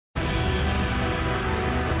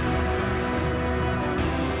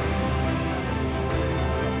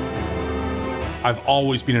I've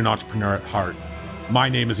always been an entrepreneur at heart. My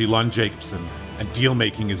name is Elon Jacobson, and deal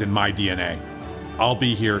making is in my DNA. I'll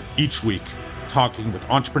be here each week talking with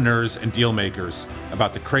entrepreneurs and deal makers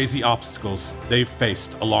about the crazy obstacles they've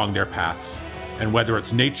faced along their paths, and whether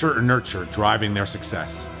it's nature or nurture driving their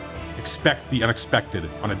success. Expect the unexpected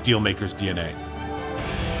on a deal maker's DNA.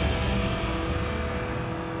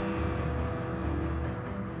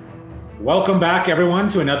 Welcome back, everyone,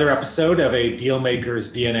 to another episode of A Deal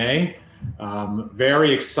Maker's DNA.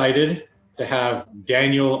 Very excited to have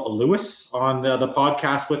Daniel Lewis on the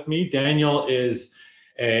podcast with me. Daniel is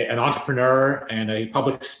an entrepreneur and a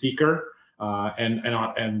public speaker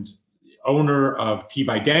and owner of Tea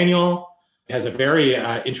by Daniel. He has a very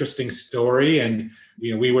interesting story, and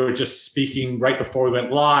we were just speaking right before we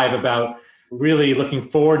went live about really looking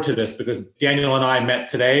forward to this because Daniel and I met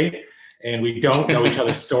today, and we don't know each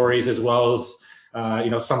other's stories as well as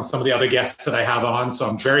some of the other guests that I have on. So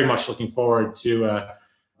I'm very much looking forward to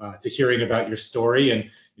hearing about your story. And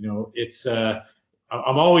it's I'm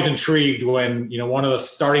always intrigued when one of the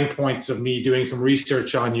starting points of me doing some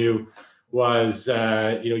research on you was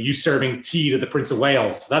you serving tea to the Prince of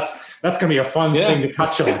Wales. That's going to be a fun thing to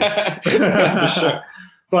touch on. For sure.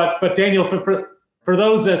 But Daniel, for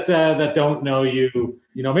those that don't know you,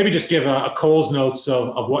 maybe just give a Coles Notes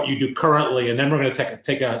of what you do currently, and then we're going to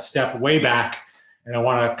take a step way back, and I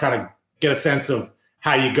want to kind of get a sense of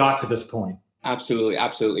how you got to this point. Absolutely.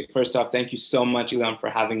 First off, thank you so much, Elon, for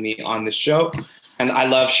having me on the show. And I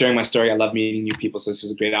love sharing my story. I love meeting new people, so this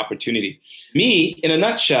is a great opportunity. Me, in a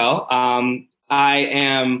nutshell, I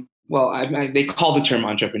am, they call the term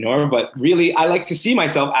entrepreneur, but really I like to see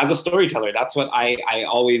myself as a storyteller. That's what I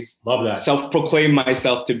always self-proclaim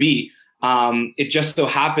myself to be. It just so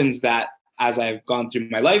happens that as I've gone through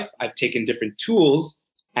my life, I've taken different tools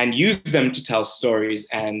and used them to tell stories.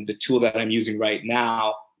 And the tool that I'm using right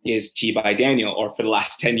now is Tea by Daniel, or for the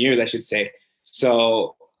last 10 years, I should say.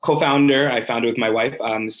 So I founded with my wife,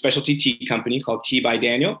 a specialty tea company called Tea by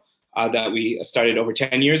Daniel that we started over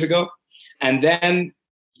 10 years ago. And then,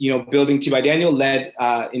 building Tea by Daniel led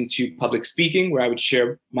into public speaking, where I would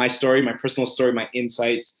share my story, my personal story, my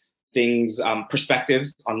insights, things,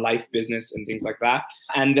 perspectives on life, business, and things like that.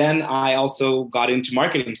 And then I also got into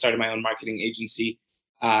marketing, started my own marketing agency,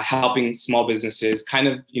 helping small businesses kind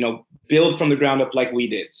of, build from the ground up like we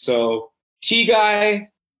did. So tea guy,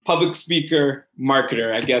 public speaker,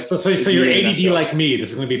 marketer, I guess. So you're ADD like me. This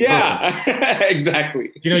is going to be perfect. Yeah,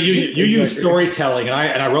 exactly. You use storytelling,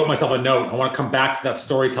 and I wrote myself a note. I want to come back to that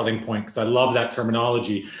storytelling point because I love that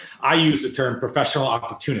terminology. I use the term professional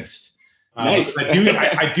opportunist. Nice.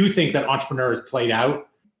 I do think that entrepreneur is played out,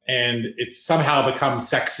 and it's somehow become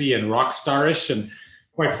sexy and rock starish. And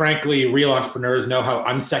quite frankly, real entrepreneurs know how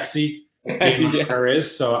unsexy being an entrepreneur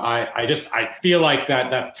is. So I feel like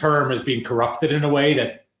that term is being corrupted in a way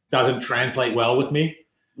that doesn't translate well with me.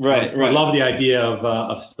 Right. I love the idea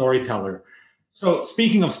of storyteller. So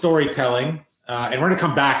speaking of storytelling, and we're going to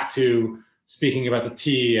come back to speaking about the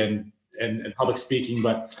tea and public speaking,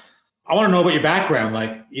 but I want to know about your background.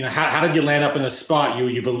 Like, how did you land up in this spot?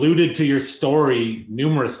 You've alluded to your story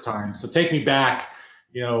numerous times. So take me back.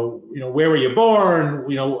 Where were you born?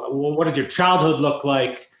 What did your childhood look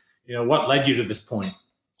like? What led you to this point?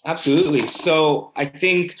 Absolutely. So I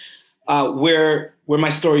think where my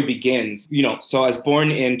story begins, so I was born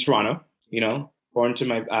in Toronto, born to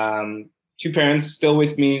my two parents, still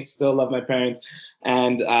with me, still love my parents.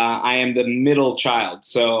 And I am the middle child.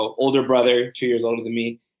 So older brother, 2 years older than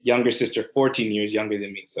me, younger sister, 14 years younger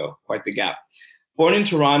than me. So quite the gap. Born in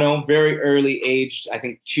Toronto, very early age, I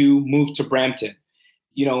think 2, moved to Brampton,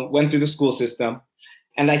 went through the school system.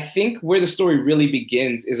 And I think where the story really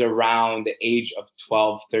begins is around the age of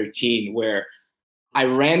 12, 13, where I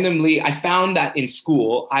found that in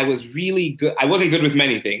school, I was really good. I wasn't good with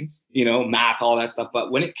many things, math, all that stuff.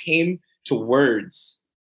 But when it came to words,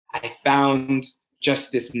 I found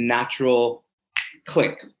just this natural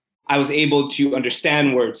click. I was able to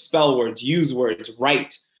understand words, spell words, use words,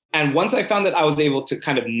 write. And once I found that I was able to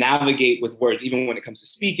kind of navigate with words, even when it comes to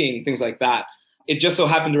speaking, things like that, it just so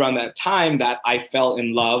happened around that time that I fell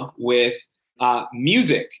in love with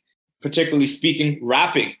music, particularly speaking,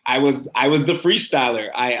 rapping. I was the freestyler.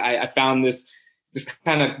 I found this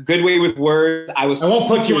kind of good way with words. I won't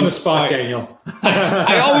put you on the spot, Daniel.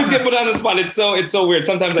 I always get put on the spot. It's so weird.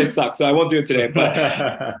 Sometimes I suck, so I won't do it today. But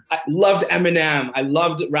I loved Eminem. I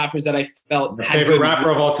loved rappers that I felt your favorite rapper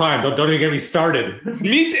of all time. Don't even get me started.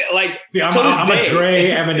 Me too. See, I'm a Dre,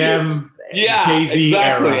 Eminem. Yeah, Jay-Z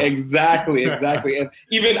era. Exactly. And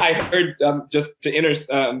even I heard, just to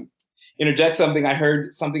interject something, I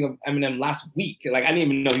heard something of Eminem last week. Like, I didn't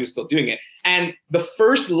even know he was still doing it. And the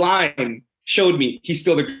first line showed me he's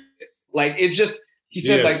still the greatest. Like, it's just, he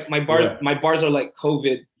said, like, my bars are like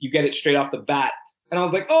COVID. You get it straight off the bat. And I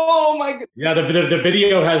was like, oh my God. Yeah, the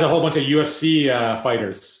video has a whole bunch of UFC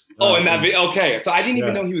fighters. Oh, and that video, okay. So I didn't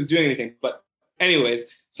even know he was doing anything. But anyways,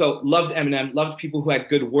 so loved Eminem, loved people who had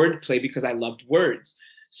good wordplay because I loved words.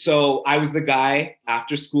 So I was the guy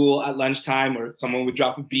after school at lunchtime, or someone would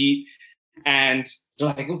drop a beat and they're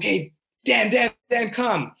like, okay, Dan,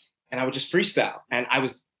 come. And I would just freestyle. And I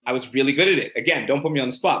was really good at it. Again, don't put me on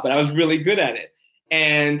the spot, but I was really good at it.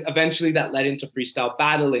 And eventually that led into freestyle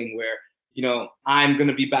battling, where, you know, I'm going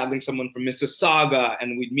to be battling someone from Mississauga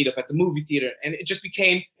and we'd meet up at the movie theater. And it just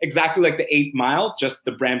became exactly like the 8 Mile, just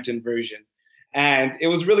the Brampton version. And it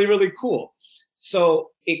was really, really cool.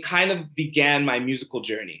 So it kind of began my musical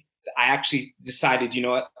journey. I actually decided, you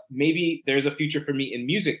know what, maybe there's a future for me in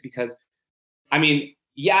music, because, I mean,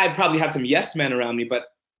 yeah, I probably had some yes men around me, but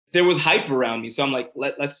there was hype around me. So I'm like,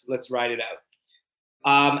 let's ride it out.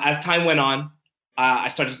 As time went on, I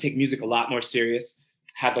started to take music a lot more serious.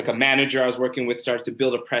 Had like a manager I was working with, started to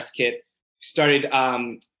build a press kit, started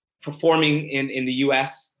performing in the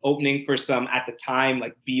US, opening for some, at the time,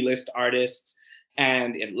 like B-list artists,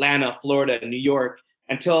 and Atlanta, Florida, New York,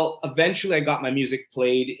 until eventually I got my music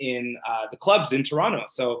played in the clubs in Toronto.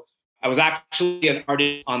 So I was actually an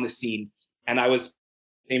artist on the scene, and I was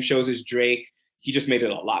same shows as Drake. He just made it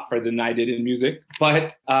a lot further than I did in music,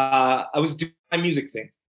 but I was doing my music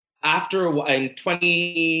thing. After in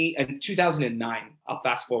 2009, I'll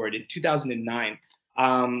fast forward, in 2009.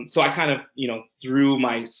 So I kind of, you know, threw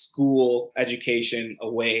my school education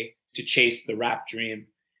away to chase the rap dream.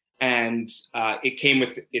 And it came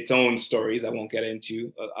with its own stories. I won't get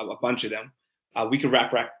into a bunch of them. We could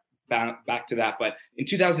wrap back to that. But in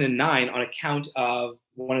 2009, on account of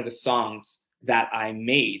one of the songs that I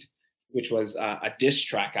made, which was a diss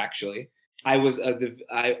track, actually, I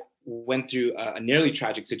went through a nearly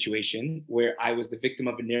tragic situation where I was the victim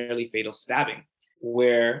of a nearly fatal stabbing,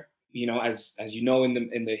 where, you know, as you know, in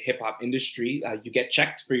the hip hop industry, you get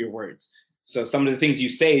checked for your words. So some of the things you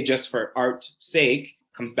say just for art's sake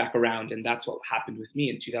comes back around. And that's what happened with me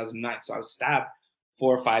in 2009. So I was stabbed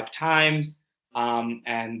 4 or 5 times.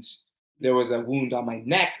 And there was a wound on my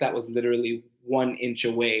neck that was literally 1 inch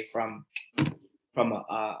away from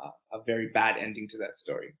a very bad ending to that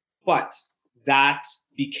story. But that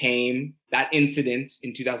incident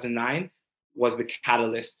in 2009 was the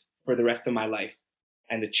catalyst for the rest of my life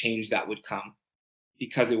and the change that would come,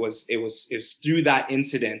 because it was through that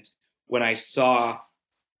incident when I saw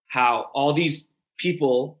how all these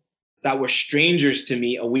people that were strangers to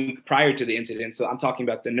me a week prior to the incident. So I'm talking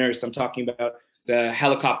about the nurse, I'm talking about the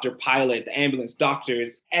helicopter pilot, the ambulance,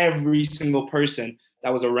 doctors, every single person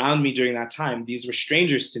that was around me during that time. These were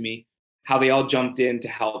strangers to me, how they all jumped in to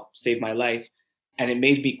help save my life. And it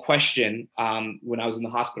made me question, when I was in the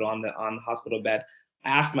hospital, on the hospital bed, I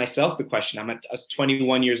asked myself the question. I was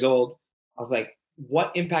 21 years old. I was like,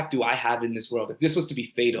 what impact do I have in this world? If this was to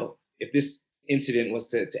be fatal, if this incident was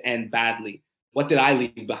to end badly, what did I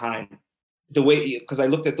leave behind? Because I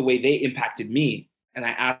looked at the way they impacted me, and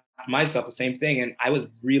I asked myself the same thing. And I was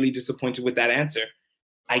really disappointed with that answer.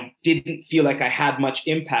 I didn't feel like I had much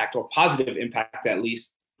impact, or positive impact at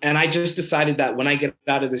least. And I just decided that when I get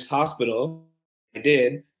out of this hospital,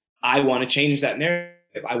 I want to change that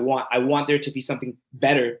narrative. I want there to be something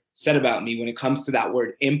better said about me when it comes to that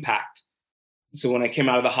word impact. So when I came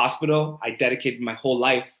out of the hospital, I dedicated my whole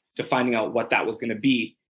life to finding out what that was going to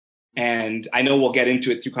be. And I know we'll get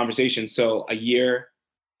into it through conversation. So a year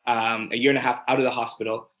and a half out of the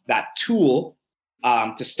hospital, that tool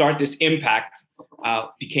to start this impact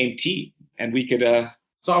became tea. And we could.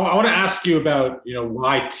 So I want to ask you about, you know,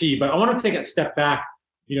 why tea, but I want to take a step back.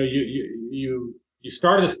 You know, you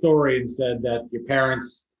started the story and said that your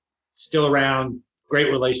parents still around,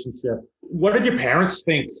 great relationship. What did your parents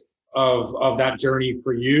think of that journey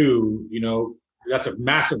for you? You know, that's a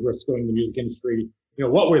massive risk going in the music industry. You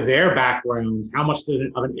know, what were their backgrounds? How much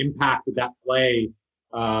of an impact did that play,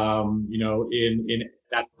 you know, in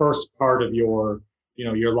that first part of your, you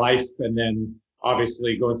know, your life, and then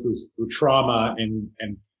obviously going through trauma and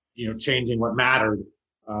you know, changing what mattered.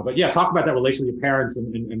 But yeah, talk about that relationship with your parents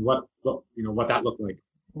and what you know, what that looked like.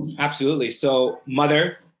 Absolutely. So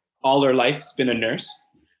mother, all her life, has been a nurse,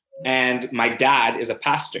 and my dad is a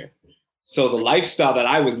pastor. So the lifestyle that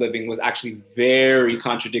I was living was actually very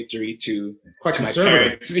contradictory to my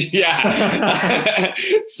parents. Yeah.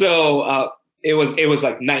 So it was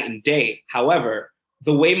like night and day. However,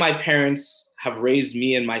 the way my parents have raised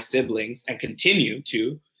me and my siblings, and continue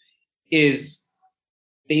to, is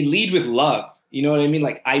they lead with love. You know what I mean?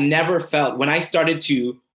 Like, I never felt, when I started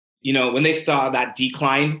to when they saw that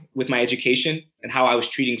decline with my education and how I was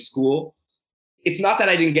treating school, it's not that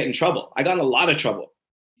I didn't get in trouble. I got in a lot of trouble.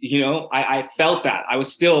 I felt that. I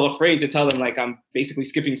was still afraid to tell them, like, I'm basically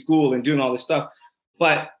skipping school and doing all this stuff.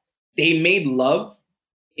 But they made love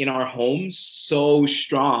in our home so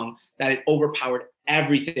strong that it overpowered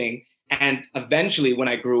everything. And eventually, when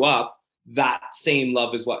I grew up, that same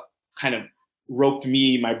love is what kind of roped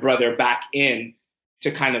me, my brother, back in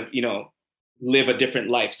to kind of, live a different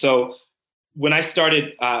life. So when I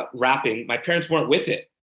started rapping, my parents weren't with it.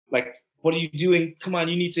 Like, what are you doing? Come on,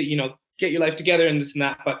 you need to, get your life together and this and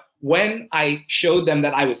that. But when I showed them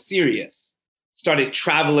that I was serious, started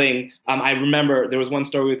traveling. I remember there was one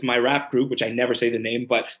story with my rap group, which I never say the name,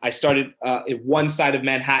 but I started at one side of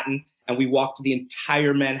Manhattan, and we walked the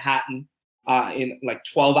entire Manhattan in like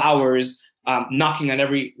 12 hours, knocking on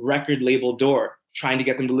every record label door, trying to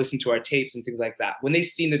get them to listen to our tapes and things like that. When they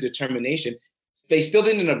seen the determination, they still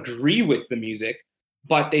didn't agree with the music,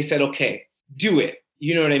 but they said, okay, do it.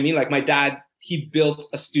 You know what I mean? Like, my dad, he built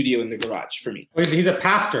a studio in the garage for me. He's a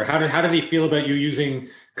pastor. How did he feel about you using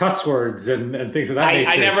cuss words and things of that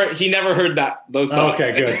nature? He never heard those songs.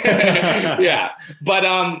 Okay, good. Yeah. But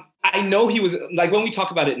I know he was, like, when we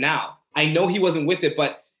talk about it now, I know he wasn't with it,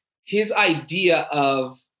 but his idea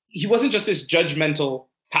of, he wasn't just this judgmental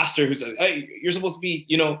pastor who says, hey, you're supposed to be,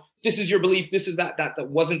 this is your belief, this is that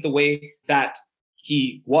wasn't the way that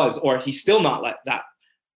he was, or he's still not like that.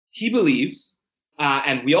 He believes,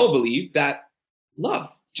 and we all believe, that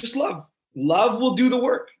just love will do the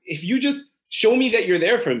work. If you just show me that you're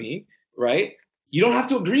there for me, right? You don't have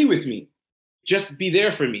to agree with me. Just be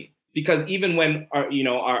there for me. Because even when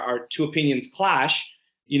our two opinions clash,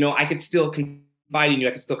 I could still confide in you.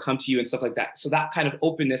 I could still come to you and stuff like that. So that kind of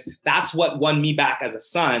openness, that's what won me back as a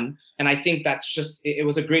son. And I think that's just, it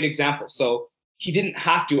was a great example. So he didn't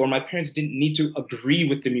have to, or my parents didn't need to agree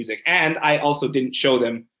with the music. And I also didn't show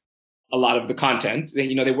them a lot of the content.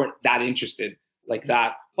 They weren't that interested like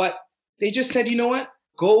that. But they just said, you know what?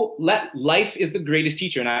 Life is the greatest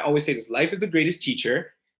teacher. And I always say this, life is the greatest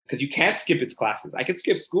teacher, because you can't skip its classes. I could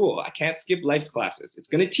skip school. I can't skip life's classes. It's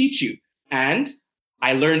going to teach you. And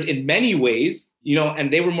I learned in many ways,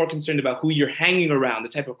 and they were more concerned about who you're hanging around, the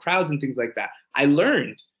type of crowds and things like that. I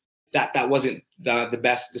learned that wasn't the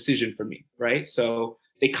best decision for me, right? So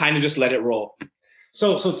they kind of just let it roll.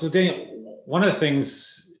 So today, one of the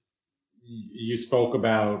things you spoke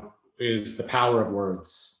about is the power of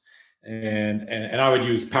words, and I would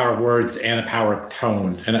use power of words and a power of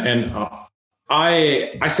tone, and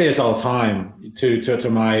I say this all the time to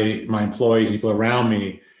my employees and people around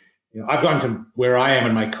me. I've gotten to where I am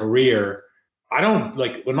in my career. I don't,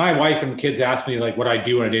 like, when my wife and kids ask me like what I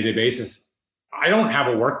do on a day-to-day basis, I don't have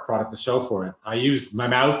a work product to show for it. I use my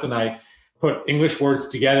mouth and I put English words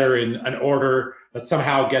together in an order that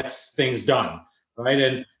somehow gets things done, right?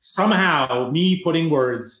 And somehow me putting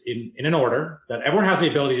words in an order that everyone has the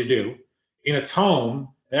ability to do, in a tone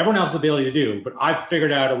that everyone else has the ability to do, but I've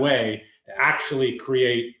figured out a way to actually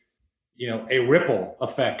create, a ripple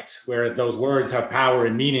effect where those words have power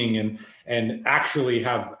and meaning and actually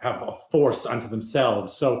have a force unto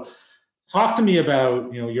themselves. So talk to me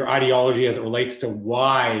about, your ideology as it relates to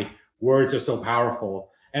why words are so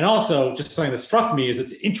powerful. And also, just something that struck me is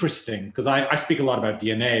it's interesting, because I speak a lot about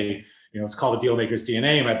DNA. It's called the Dealmaker's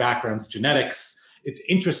DNA. My background's genetics. It's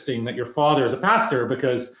interesting that your father is a pastor,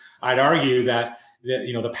 because I'd argue that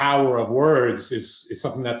the power of words is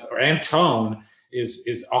something and tone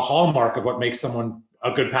is a hallmark of what makes someone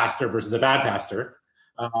a good pastor versus a bad pastor,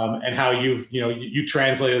 and how you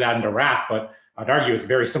translated that into rap, but I'd argue it's a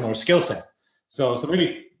very similar skill set. So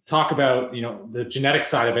maybe talk about the genetic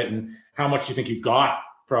side of it and how much you think you got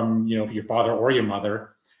from your father or your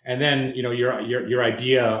mother, and then your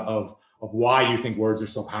idea of why you think words are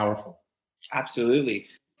so powerful. Absolutely.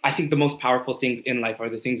 I think the most powerful things in life are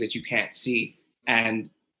the things that you can't see, and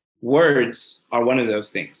words are one of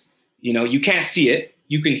those things. You can't see it,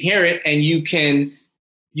 you can hear it, and you can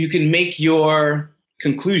make your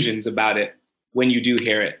conclusions about it when you do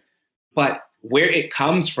hear it. But where it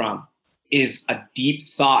comes from is a deep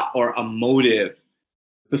thought or a motive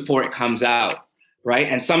before it comes out, right?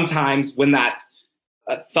 And sometimes when that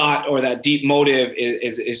thought or that deep motive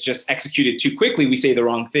is just executed too quickly, we say the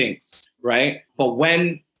wrong things, right? But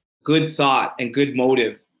when good thought and good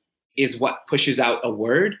motive is what pushes out a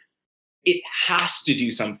word, it has to do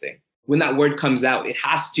something. When that word comes out, it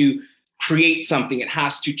has to create something. It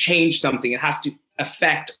has to change something. It has to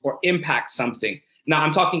affect or impact something. Now,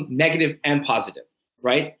 I'm talking negative and positive,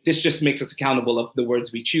 right? This just makes us accountable of the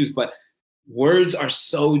words we choose, but words are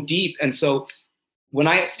so deep. And so when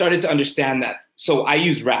I started to understand that, so I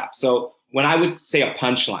use rap. So when I would say a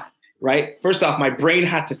punchline, right? First off, my brain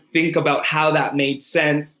had to think about how that made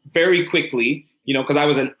sense very quickly, you know, because I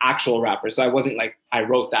was an actual rapper. So I wasn't like, I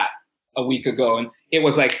wrote that a week ago. And it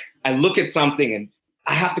was like, I look at something and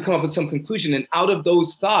I have to come up with some conclusion. And out of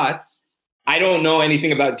those thoughts, I don't know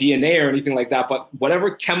anything about DNA or anything like that, but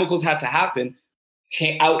whatever chemicals had to happen,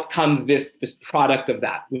 out comes this product of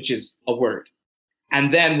that, which is a word.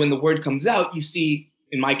 And then when the word comes out, you see,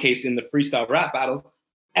 in my case, in the freestyle rap battles,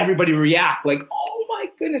 everybody react like, oh my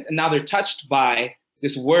goodness. And now they're touched by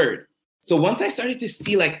this word. So once I started to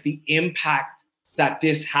see like the impact that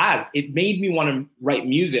this has, it made me want to write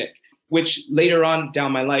music, which later on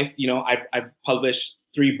down my life, you know, I've published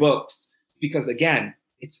 3 books because again,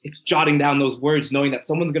 it's jotting down those words, knowing that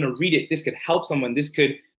someone's going to read it. This could help someone. This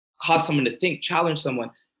could cause someone to think, challenge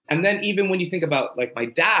someone. And then even when you think about like my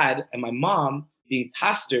dad and my mom being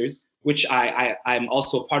pastors, which I'm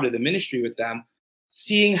also part of the ministry with them,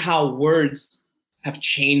 seeing how words have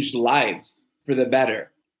changed lives for the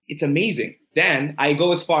better. It's amazing. Then I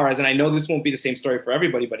go as far as, and I know this won't be the same story for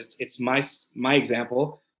everybody, but it's my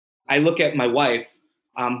example. I look at my wife,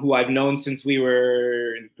 who I've known since we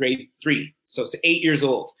were in grade 3. So it's 8 years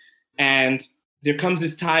old. And there comes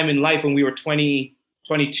this time in life when we were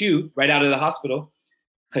 22, right out of the hospital,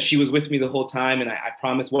 because she was with me the whole time. And I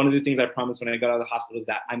promised, one of the things I promised when I got out of the hospital is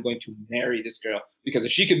that I'm going to marry this girl. Because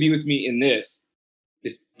if she could be with me in this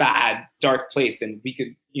bad, dark place, then we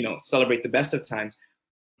could, you know, celebrate the best of times.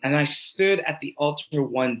 And I stood at the altar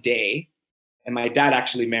one day, and my dad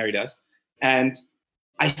actually married us. And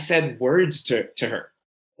I said words to her.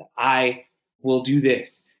 I will do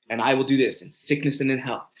this, and I will do this, in sickness and in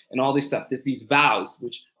health, and all this stuff. These vows,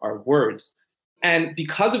 which are words. And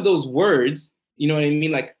because of those words, you know what I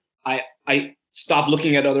mean? Like I stopped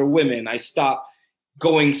looking at other women. I stopped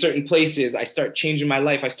going certain places. I start changing my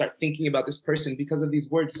life. I start thinking about this person because of these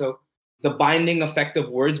words. So the binding effect of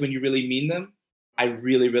words when you really mean them, I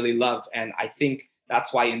really, really love. And I think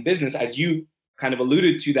that's why in business, as you kind of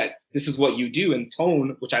alluded to, that this is what you do, and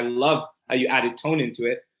tone, which I love how you added tone into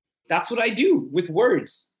it. That's what I do with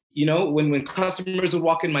words. You know, when customers would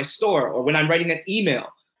walk in my store, or when I'm writing an email,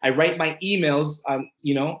 I write my emails,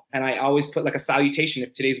 you know, and I always put like a salutation.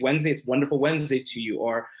 If today's Wednesday, it's Wonderful Wednesday to you,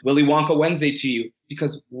 or Willy Wonka Wednesday to you,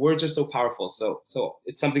 because words are so powerful. So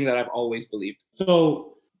it's something that I've always believed.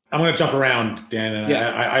 So I'm going to jump around, Dan, and yeah.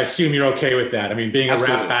 I assume you're okay with that. I mean, being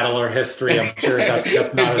Absolutely. A rap battler history, I'm sure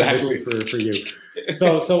that's not exactly. An issue for you.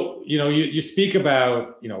 So you know, you speak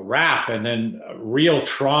about, you know, rap and then real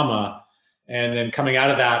trauma, and then coming out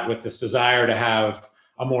of that with this desire to have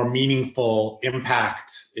a more meaningful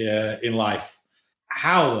impact in life.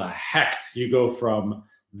 How the heck do you go from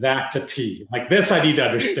that to tea? Like this, I need to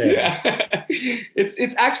understand. Yeah.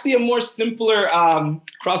 It's actually a more simpler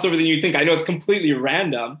crossover than you think. I know it's completely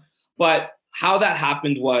random, but how that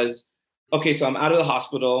happened was, okay, so I'm out of the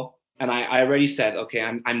hospital, and I already said, okay,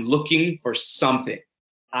 I'm looking for something.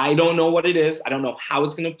 I don't know what it is. I don't know how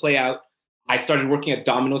it's going to play out. I started working at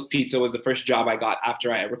Domino's Pizza, was the first job I got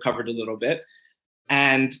after I recovered a little bit.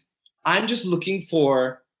 And I'm just looking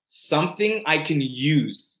for something I can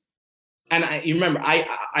use. And you remember,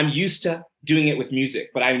 I'm used to doing it with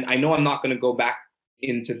music, but I know I'm not going to go back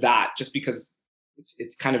into that just because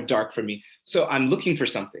it's kind of dark for me. So I'm looking for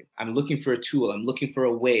something. I'm looking for a tool. I'm looking for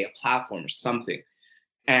a way, a platform or something.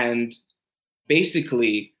 And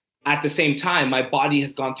basically, at the same time, my body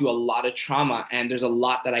has gone through a lot of trauma, and there's a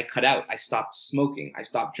lot that I cut out. I stopped smoking. I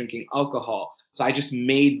stopped drinking alcohol. So I just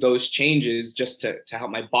made those changes just to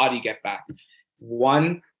help my body get back.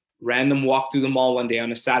 One random walk through the mall one day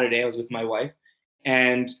on a Saturday, I was with my wife,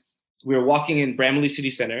 and we were walking in Bramalea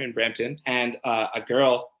City Center in Brampton, and a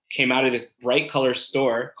girl came out of this bright color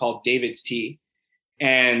store called David's Tea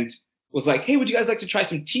and was like, hey, would you guys like to try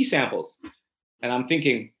some tea samples? And I'm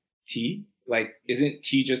thinking, tea? Like, isn't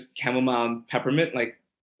tea just chamomile and peppermint? Like,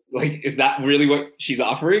 is that really what she's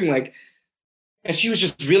offering? Like, and she was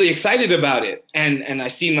just really excited about it. And I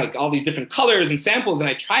seen like all these different colors and samples, and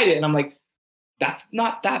I tried it, and I'm like, that's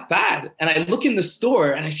not that bad. And I look in the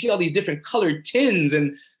store and I see all these different colored tins,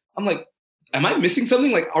 and I'm like, am I missing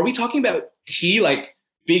something? Like, are we talking about tea like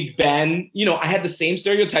Big Ben? You know, I had the same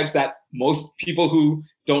stereotypes that most people who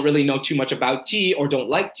don't really know too much about tea or don't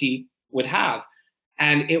like tea would have.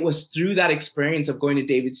 And it was through that experience of going to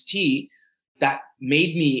David's Tea that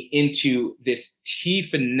made me into this tea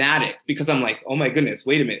fanatic, because I'm like, oh my goodness,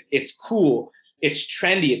 wait a minute. It's cool. It's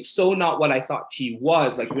trendy. It's so not what I thought tea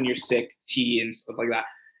was, like when you're sick, tea and stuff like that.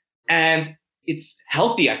 And it's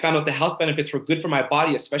healthy. I found out the health benefits were good for my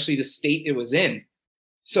body, especially the state it was in.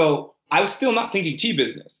 So I was still not thinking tea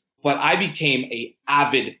business, but I became an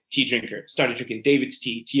avid tea drinker. Started drinking David's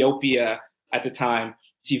Tea, Teopia at the time.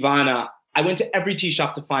 Teavana, I went to every tea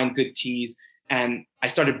shop to find good teas, and I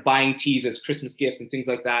started buying teas as Christmas gifts and things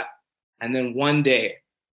like that. And then one day,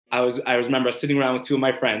 I remember sitting around with two of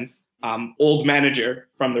my friends, old manager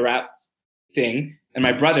from the rap thing, and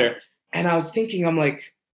my brother, and I was thinking, I'm like,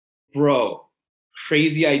 bro,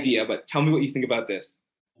 crazy idea, but tell me what you think about this.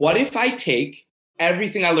 What if I take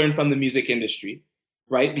everything I learned from the music industry,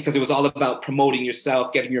 right? Because it was all about promoting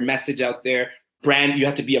yourself, getting your message out there, you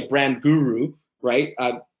had to be a brand guru, right?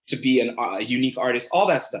 To be a unique artist, all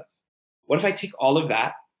that stuff. What if I take all of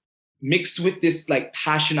that, mixed with this like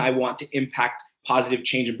passion I want to impact positive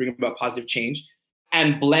change and bring about positive change,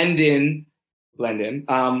 and blend in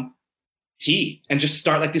tea and just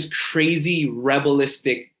start like this crazy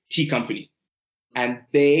rebelistic tea company. And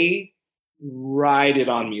they ride it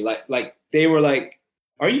on me. Like they were like,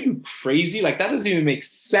 are you crazy? Like, that doesn't even make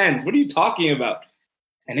sense. What are you talking about?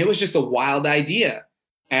 And it was just a wild idea.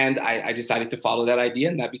 And I decided to follow that idea,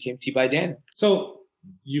 and that became Tea by Daniel. So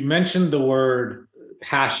you mentioned the word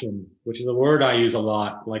passion, which is a word I use a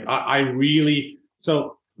lot. Like I really,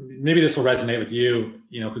 so maybe this will resonate with you,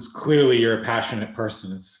 because clearly you're a passionate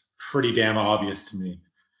person. It's pretty damn obvious to me.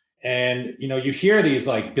 And, you hear these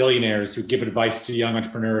like billionaires who give advice to young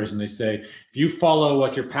entrepreneurs, and they say, if you follow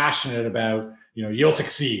what you're passionate about, you'll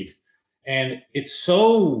succeed. And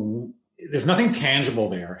there's nothing tangible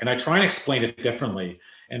there. And I try and explain it differently.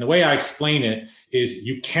 And the way I explain it is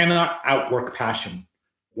you cannot outwork passion.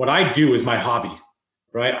 What I do is my hobby,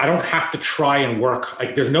 right? I don't have to try and work.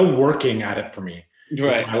 Like, there's no working at it for me.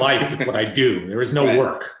 Right. It's my life. It's what I do. There is no Right.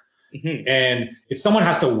 work. Mm-hmm. And if someone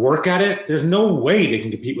has to work at it, there's no way they can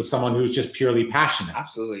compete with someone who's just purely passionate.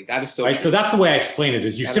 Absolutely. That is so right? true. So that's the way I explain it,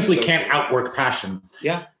 is you simply can't outwork passion.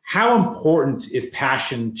 Yeah. How important is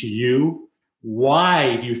passion to you?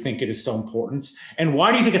 Why do you think it is so important? And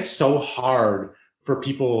why do you think it's so hard for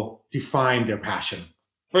people to find their passion?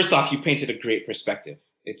 First off, you painted a great perspective.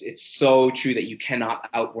 It's so true that you cannot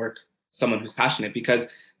outwork someone who's passionate,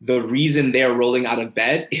 because the reason they're rolling out of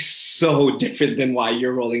bed is so different than why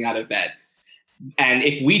you're rolling out of bed. And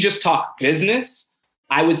if we just talk business,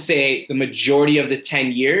 I would say the majority of the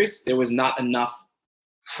 10 years, there was not enough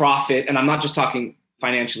profit. And I'm not just talking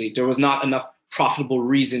financially. There was not enough profitable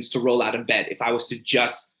reasons to roll out of bed if I was to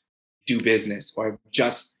just do business or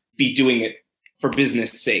just be doing it for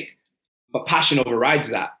business sake. But passion overrides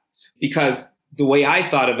that, because the way I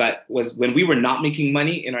thought of it was, when we were not making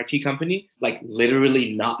money in our tea company, like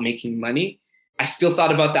literally not making money, I still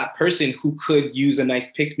thought about that person who could use a nice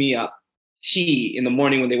pick-me-up tea in the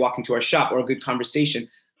morning when they walk into our shop, or a good conversation.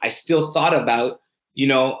 I still thought about,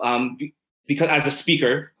 because as a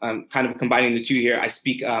speaker, kind of combining the two here, I've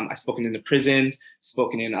spoken in the prisons,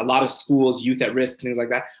 spoken in a lot of schools, youth at risk, things like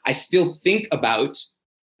that. I still think about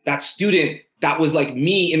that student that was like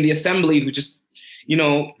me in the assembly, who just,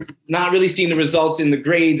 not really seeing the results in the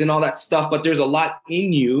grades and all that stuff, but there's a lot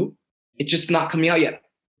in you. It's just not coming out yet.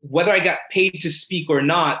 Whether I got paid to speak or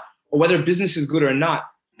not, or whether business is good or not,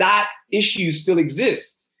 that issue still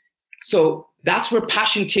exists. So that's where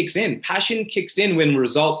passion kicks in. Passion kicks in when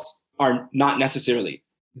results are not necessarily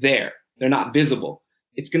there. They're not visible.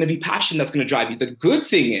 It's going to be passion that's going to drive you. The good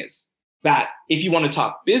thing is that if you want to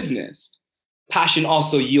talk business, passion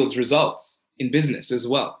also yields results in business as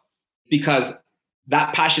well, because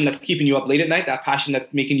that passion that's keeping you up late at night, that passion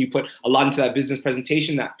that's making you put a lot into that business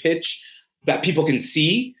presentation, that pitch that people can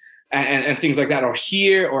see and things like that, or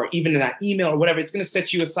hear, or even in that email or whatever, it's going to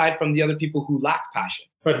set you aside from the other people who lack passion.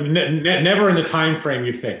 But never in the time frame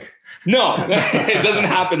you think. No, it doesn't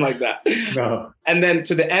happen like that. No. And then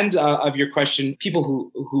to the end of your question,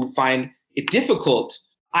 people who find it difficult,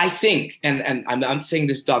 I think, and I'm saying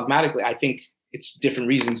this dogmatically, I think it's different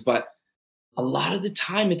reasons, but a lot of the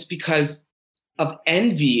time it's because of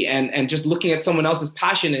envy and just looking at someone else's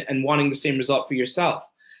passion and wanting the same result for yourself.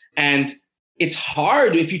 And it's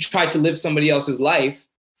hard if you try to live somebody else's life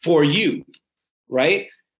for you, right?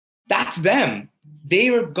 That's them. They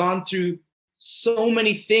have gone through so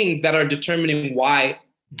many things that are determining why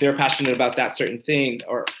they're passionate about that certain thing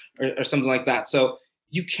or something like that. So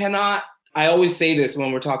you cannot, I always say this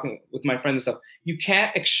when we're talking with my friends and stuff, you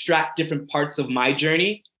can't extract different parts of my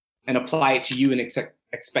journey and apply it to you and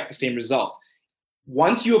expect the same result.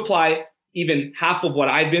 Once you apply even half of what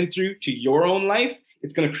I've been through to your own life,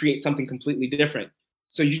 it's going to create something completely different.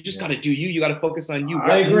 So you just got to do you. You got to focus on you.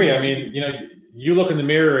 I agree. I mean, you look in the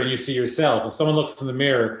mirror and you see yourself. If someone looks in the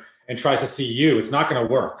mirror and tries to see you, it's not going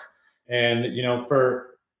to work. And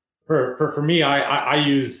for me, I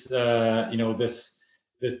use this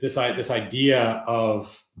idea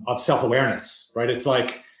of self-awareness, right? It's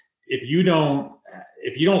like if you don't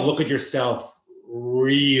look at yourself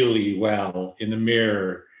really well in the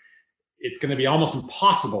mirror, it's going to be almost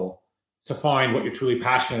impossible to find what you're truly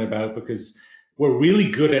passionate about, because we're really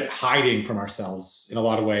good at hiding from ourselves in a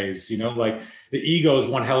lot of ways. Like the ego is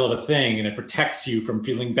one hell of a thing, and it protects you from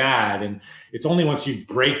feeling bad. And it's only once you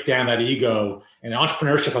break down that ego, and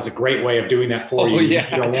entrepreneurship has a great way of doing that for you. Yeah.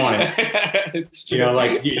 You don't want it. It's true.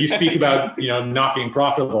 Like you speak about, not being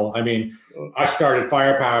profitable. I mean, I started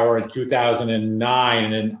Firepower in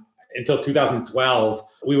 2009, and until 2012,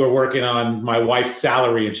 we were working on my wife's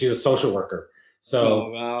salary, and she's a social worker. So,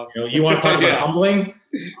 wow. You want to talk about humbling?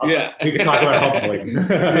 Yeah. We can talk about humbling.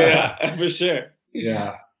 Yeah, for sure.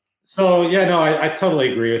 Yeah. So, I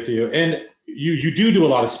totally agree with you. And you do a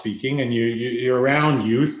lot of speaking, and you're around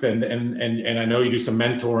youth, and I know you do some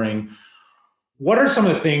mentoring. What are some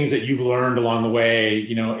of the things that you've learned along the way?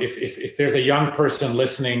 If there's a young person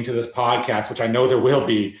listening to this podcast, which I know there will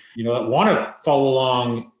be, that want to follow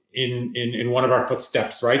along in one of our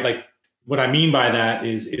footsteps, right? Like, what I mean by that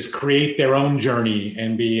is create their own journey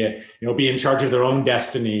and be in charge of their own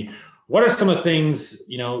destiny. What are some of the things,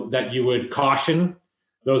 that you would caution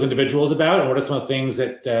those individuals about? And what are some of the things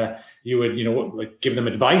that you would, like give them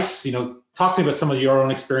advice? Talk to me about some of your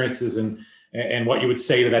own experiences and what you would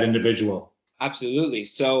say to that individual. Absolutely.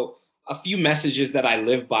 So a few messages that I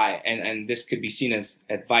live by, and this could be seen as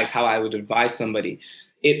advice, how I would advise somebody.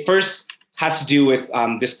 It first has to do with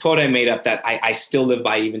this quote I made up that I still live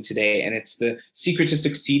by even today. And it's: the secret to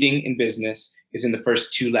succeeding in business is in the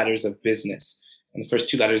first two letters of business. And the first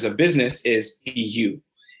two letters of business is be you.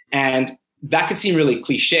 And that could seem really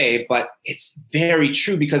cliche, but it's very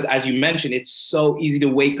true, because as you mentioned, it's so easy to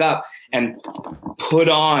wake up and put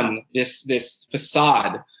on this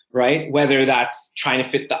facade, right? Whether that's trying to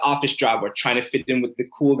fit the office job, or trying to fit in with the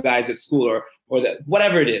cool guys at school, or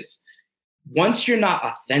whatever it is. Once you're not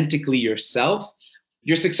authentically yourself,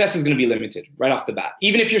 your success is going to be limited right off the bat.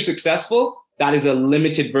 Even if you're successful, that is a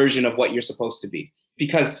limited version of what you're supposed to be,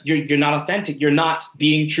 because you're not authentic. You're not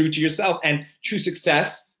being true to yourself. And true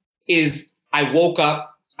success is: I woke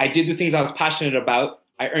up, I did the things I was passionate about,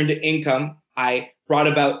 I earned an income, I brought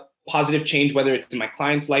about positive change, whether it's in my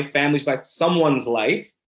client's life, family's life, someone's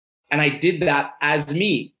life, and I did that as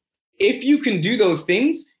me. If you can do those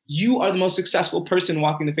things, you are the most successful person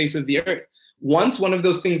walking the face of the earth. Once one of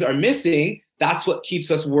those things are missing, that's what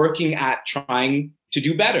keeps us working at trying to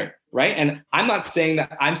do better, right? And I'm not saying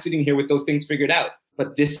that I'm sitting here with those things figured out,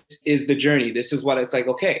 but this is the journey. This is what it's like,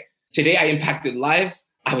 okay, today I impacted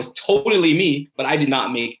lives. I was totally me, but I did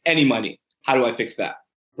not make any money. How do I fix that,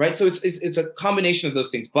 right? So it's a combination of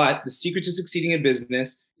those things. But the secret to succeeding in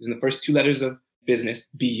business is in the first two letters of business: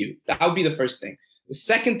 be you. That would be the first thing. The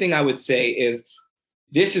second thing I would say is,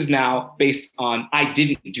 this is now based on, I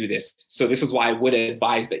didn't do this. So this is why I would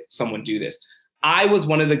advise that someone do this. I was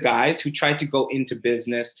one of the guys who tried to go into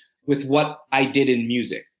business with what I did in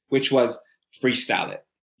music, which was freestyle it.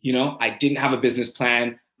 I didn't have a business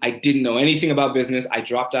plan. I didn't know anything about business. I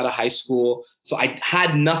dropped out of high school. So I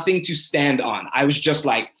had nothing to stand on. I was just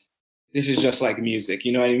like, this is just like music.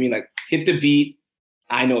 You know what I mean? Like, hit the beat.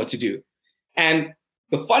 I know what to do. And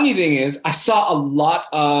the funny thing is, I saw a lot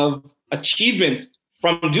of achievements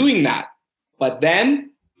from doing that. But then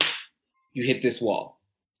you hit this wall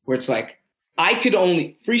where it's like,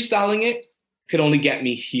 freestyling it could only get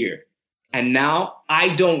me here. And now I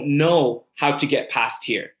don't know how to get past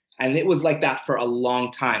here. And it was like that for a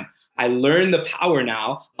long time. I learned the power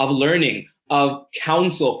now of learning, of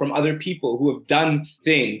counsel from other people who have done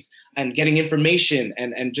things, and getting information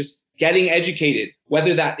and just getting educated,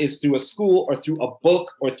 whether that is through a school or through a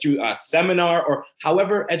book or through a seminar or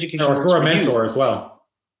however education or works through a for mentor you. as well.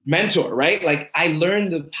 Mentor, right? Like, I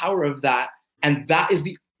learned the power of that. And that is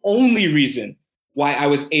the only reason why I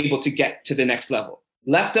was able to get to the next level.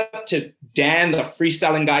 Left up to Dan, the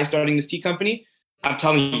freestyling guy starting this tea company, I'm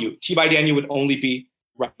telling you, Tea by Daniel would only be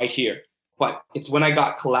right here. But it's when I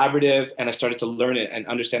got collaborative and I started to learn it and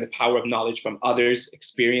understand the power of knowledge from others,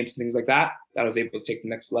 experience, things like that, that I was able to take the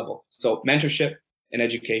next level. So mentorship and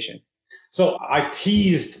education. So I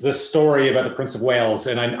teased the story about the Prince of Wales,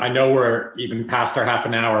 and I know we're even past our half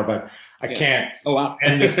an hour, but I can't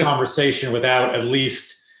end this conversation without at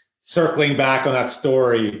least circling back on that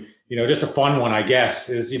story. Just a fun one, I guess,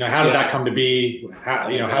 is, how did that come to be?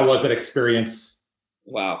 How was that experience?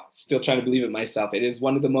 Wow. Still trying to believe it myself. It is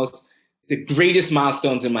one of the greatest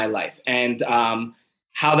milestones in my life. And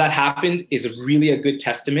how that happened is really a good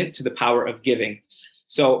testament to the power of giving.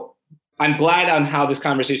 So I'm glad on how this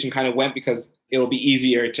conversation kind of went, because it'll be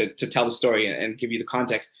easier to tell the story and give you the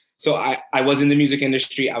context. So I was in the music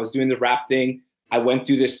industry. I was doing the rap thing. I went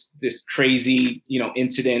through this crazy,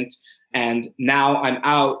 incident, and now I'm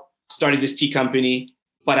out started this tea company,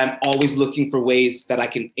 but I'm always looking for ways that I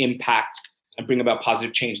can impact and bring about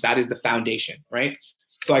positive change. That is the foundation, right?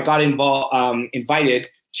 So I got invited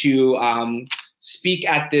to speak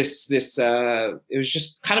at this. It was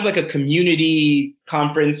just kind of like a community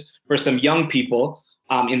conference for some young people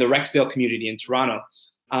in the Rexdale community in Toronto,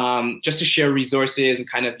 just to share resources and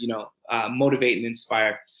kind of motivate and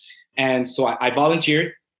inspire. And so I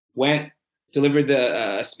volunteered, went, delivered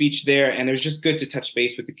the speech there, and it was just good to touch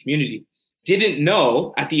base with the community. Didn't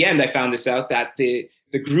know, at the end I found this out, that the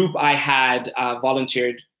group I had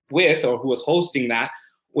volunteered with, or who was hosting that,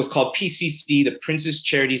 was called PCC, the Prince's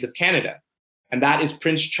Charities of Canada. And that is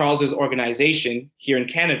Prince Charles's organization here in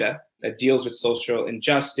Canada that deals with social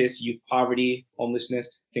injustice, youth poverty,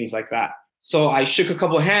 homelessness, things like that. So I shook a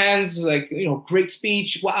couple of hands, like, great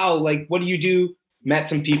speech. Wow, like, what do you do? Met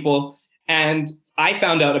some people. And I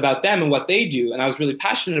found out about them and what they do. And I was really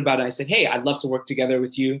passionate about it. I said, hey, I'd love to work together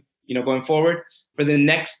with you, going forward. For the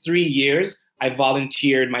next 3 years, I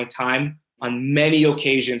volunteered my time on many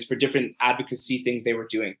occasions for different advocacy things they were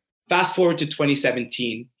doing. Fast forward to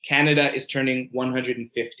 2017, Canada is turning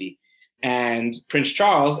 150. And Prince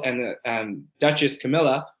Charles and the Duchess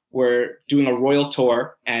Camilla were doing a royal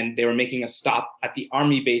tour, and they were making a stop at the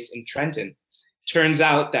army base in Trenton. Turns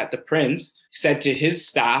out that the prince said to his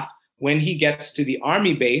staff, when he gets to the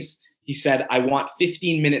army base, he said, I want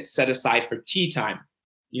 15 minutes set aside for tea time.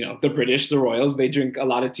 The British, the royals, they drink a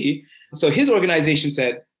lot of tea. So his organization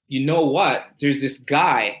said, you know what? There's this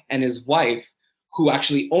guy and his wife who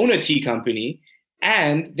actually own a tea company,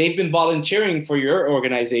 and they've been volunteering for your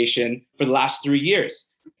organization for the last 3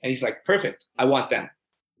 years. And he's like, perfect, I want them.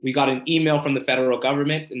 We got an email from the federal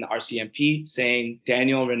government and the RCMP saying,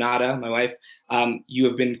 Daniel, Renata, my wife, you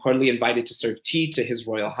have been cordially invited to serve tea to His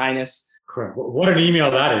Royal Highness. Correct. What an email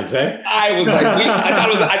that is, eh? I was like,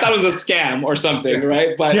 I thought it was a scam or something,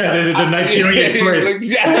 right? But yeah, the Nigerian prince.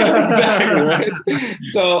 Yeah, exactly, right?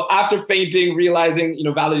 So after fainting, realizing,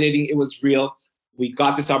 validating it was real, we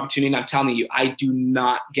got this opportunity. And I'm telling you, I do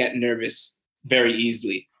not get nervous very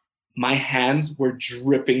easily. My hands were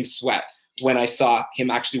dripping sweat when I saw him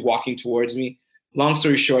actually walking towards me. Long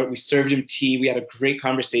story short, we served him tea. We had a great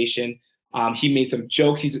conversation. He made some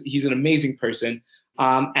jokes. He's an amazing person.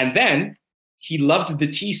 And then he loved the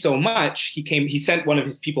tea so much, he sent one of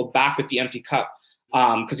his people back with the empty cup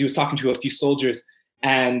because he was talking to a few soldiers.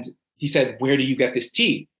 And he said, where do you get this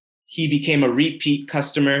tea? He became a repeat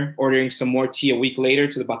customer, ordering some more tea a week later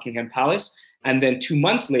to the Buckingham Palace. And then 2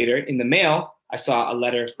 months later, in the mail, I saw a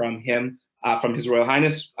letter from him, from His Royal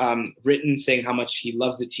Highness, written saying how much he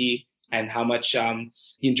loves the tea and how much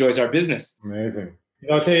he enjoys our business. Amazing.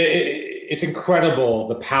 It's incredible,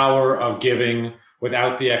 the power of giving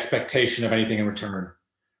without the expectation of anything in return,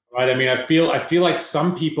 right? I mean, I feel like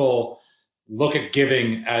some people look at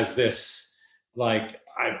giving as this, like,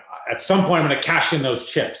 at some point I'm going to cash in those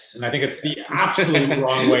chips. And I think it's the absolute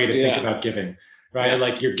wrong way to think about giving, right? Yeah.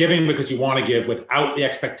 Like, you're giving because you want to give without the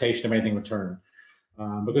expectation of anything in return.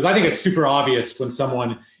 Because I think it's super obvious when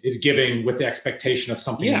someone is giving with the expectation of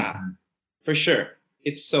something in return. For sure.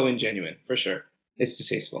 It's so ingenuine, for sure. It's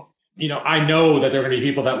distasteful. I know that there are going to be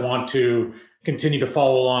people that want to continue to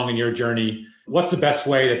follow along in your journey. What's the best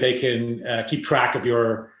way that they can keep track of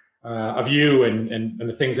you and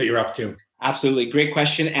the things that you're up to? Absolutely. Great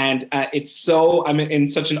question. And I'm in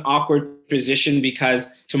such an awkward position because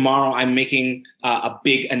tomorrow I'm making a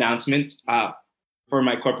big announcement for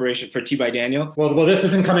my corporation, for Tea by Daniel. Well, this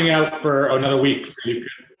isn't coming out for another week. So you could...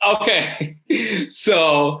 Okay.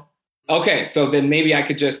 So then maybe I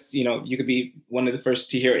could just, you could be one of the first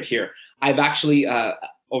to hear it here. I've actually,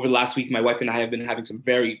 over the last week, my wife and I have been having some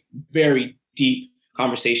very, very deep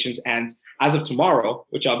conversations. And as of tomorrow,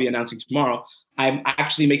 which I'll be announcing tomorrow, I'm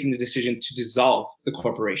actually making the decision to dissolve the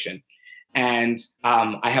corporation. And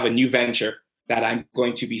I have a new venture that I'm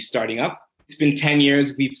going to be starting up. It's been 10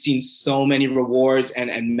 years. We've seen so many rewards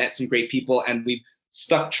and met some great people. And we've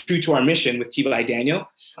stuck true to our mission with Tea by Daniel.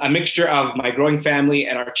 A mixture of my growing family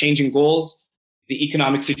and our changing goals, the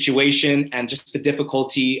economic situation, and just the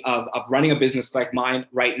difficulty of running a business like mine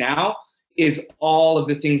right now is all of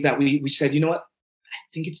the things that we said, you know what,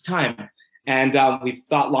 I think it's time. And we've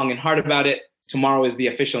thought long and hard about it. Tomorrow is the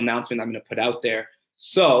official announcement I'm going to put out there.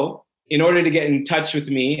 So in order to get in touch with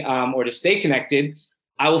me or to stay connected,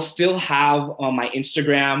 I will still have my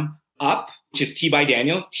Instagram up, which is Tea by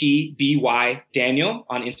Daniel, TBY Daniel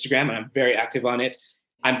on Instagram, and I'm very active on it.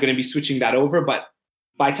 I'm going to be switching that over, but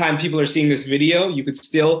by the time people are seeing this video, you could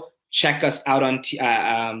still check us out on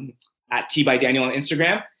at Tea by Daniel on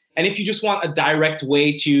Instagram. And if you just want a direct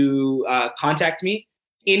way to contact me,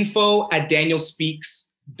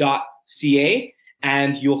 info@danielspeaks.ca.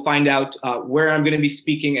 and you'll find out where I'm going to be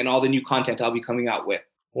speaking and all the new content I'll be coming out with.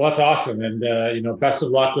 Well, that's awesome, and best of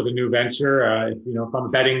luck with a new venture. If I'm a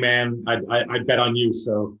betting man, I'd bet on you.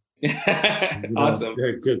 So, awesome.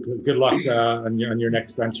 Good luck on your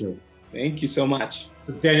next venture. Thank you so much.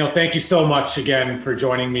 So, Daniel, thank you so much again for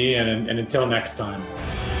joining me, and until next time.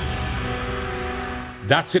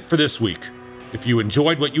 That's it for this week. If you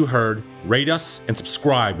enjoyed what you heard, rate us and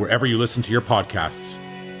subscribe wherever you listen to your podcasts.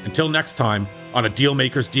 Until next time, on A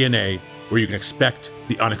Dealmaker's DNA, where you can expect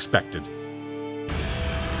the unexpected.